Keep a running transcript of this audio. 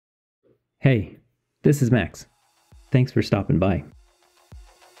Hey, this is Max. Thanks for stopping by.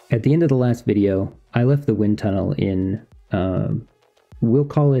 At the end of the last video, I left the wind tunnel in, we'll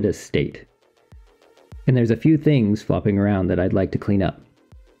call it a state. And there's a few things flopping around that I'd like to clean up.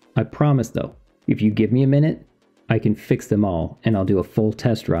 I promise though, if you give me a minute, I can fix them all and I'll do a full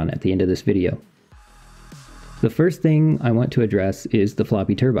test run at the end of this video. The first thing I want to address is the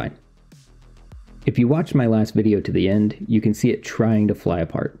floppy turbine. If you watched my last video to the end, you can see it trying to fly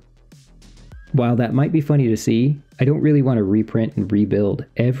apart. While that might be funny to see, I don't really want to reprint and rebuild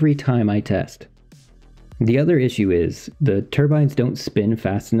every time I test. The other issue is the turbines don't spin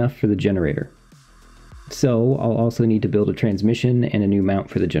fast enough for the generator. So I'll also need to build a transmission and a new mount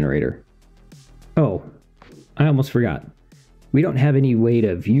for the generator. Oh, I almost forgot. We don't have any way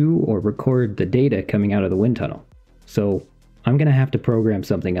to view or record the data coming out of the wind tunnel. So I'm gonna have to program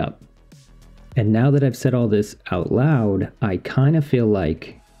something up. And now that I've said all this out loud, I kind of feel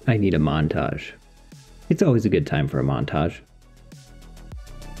like I need a montage. It's always a good time for a montage.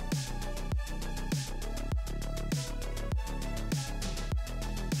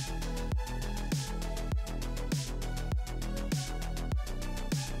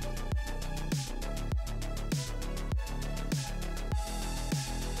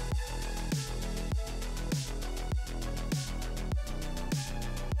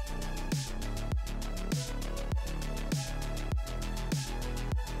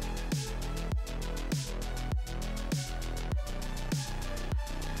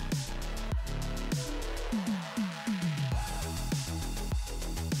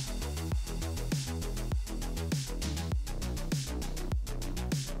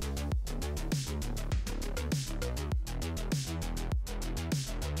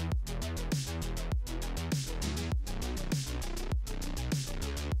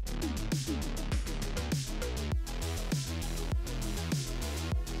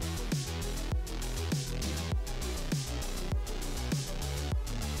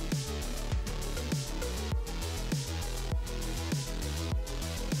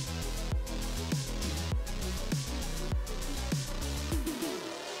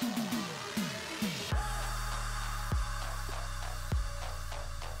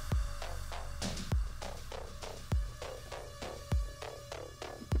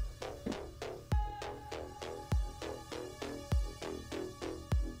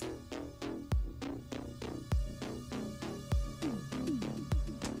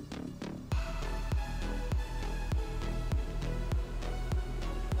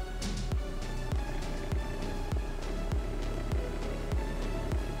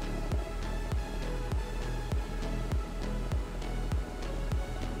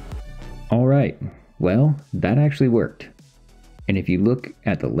 Alright, well, that actually worked. And if you look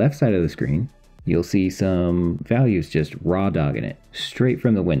at the left side of the screen, you'll see some values just raw dogging it, straight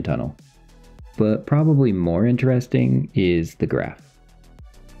from the wind tunnel. But probably more interesting is the graph.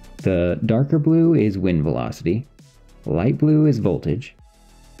 The darker blue is wind velocity, light blue is voltage,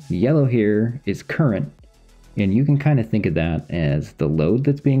 yellow here is current, and you can kind of think of that as the load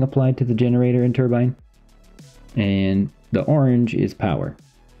that's being applied to the generator and turbine, and the orange is power.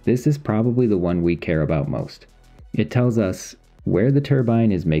 This is probably the one we care about most. It tells us where the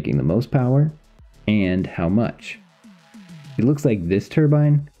turbine is making the most power and how much. It looks like this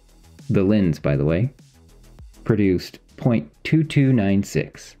turbine, the lenz by the way, produced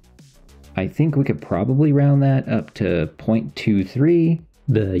 0.2296. I think we could probably round that up to 0.23.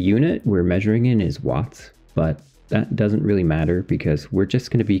 The unit we're measuring in is watts, but that doesn't really matter because we're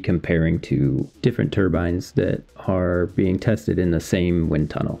just going to be comparing to different turbines that are being tested in the same wind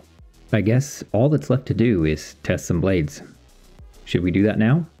tunnel. I guess all that's left to do is test some blades. Should we do that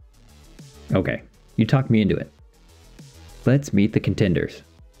now? Okay, you talked me into it. Let's meet the contenders.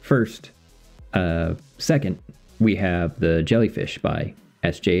 Second, we have the Jellyfish by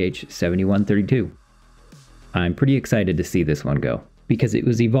SJH 7132. I'm pretty excited to see this one go because it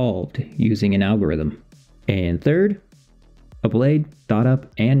was evolved using an algorithm. And third, a blade thought up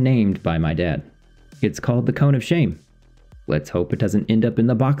and named by my dad. It's called the Cone of Shame. Let's hope it doesn't end up in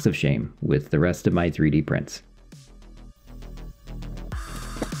the box of shame with the rest of my 3D prints.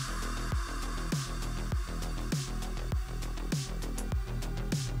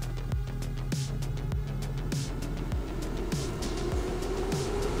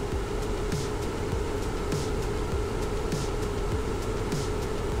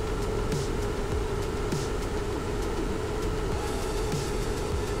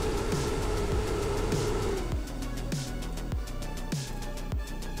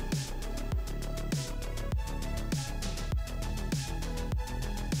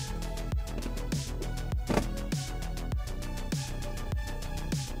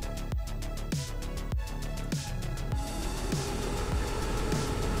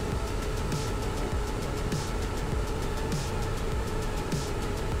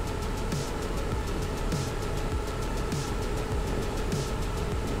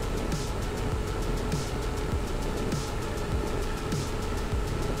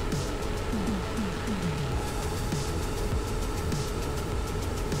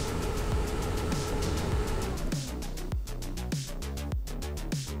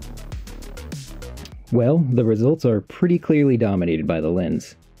 Well, the results are pretty clearly dominated by the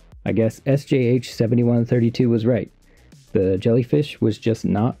lenz. I guess SJH7132 was right. The jellyfish was just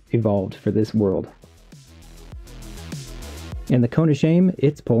not evolved for this world. And the cone of shame,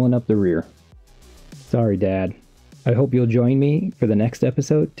 it's pulling up the rear. Sorry, Dad. I hope you'll join me for the next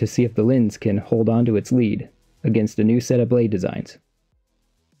episode to see if the lenz can hold on to its lead against a new set of blade designs.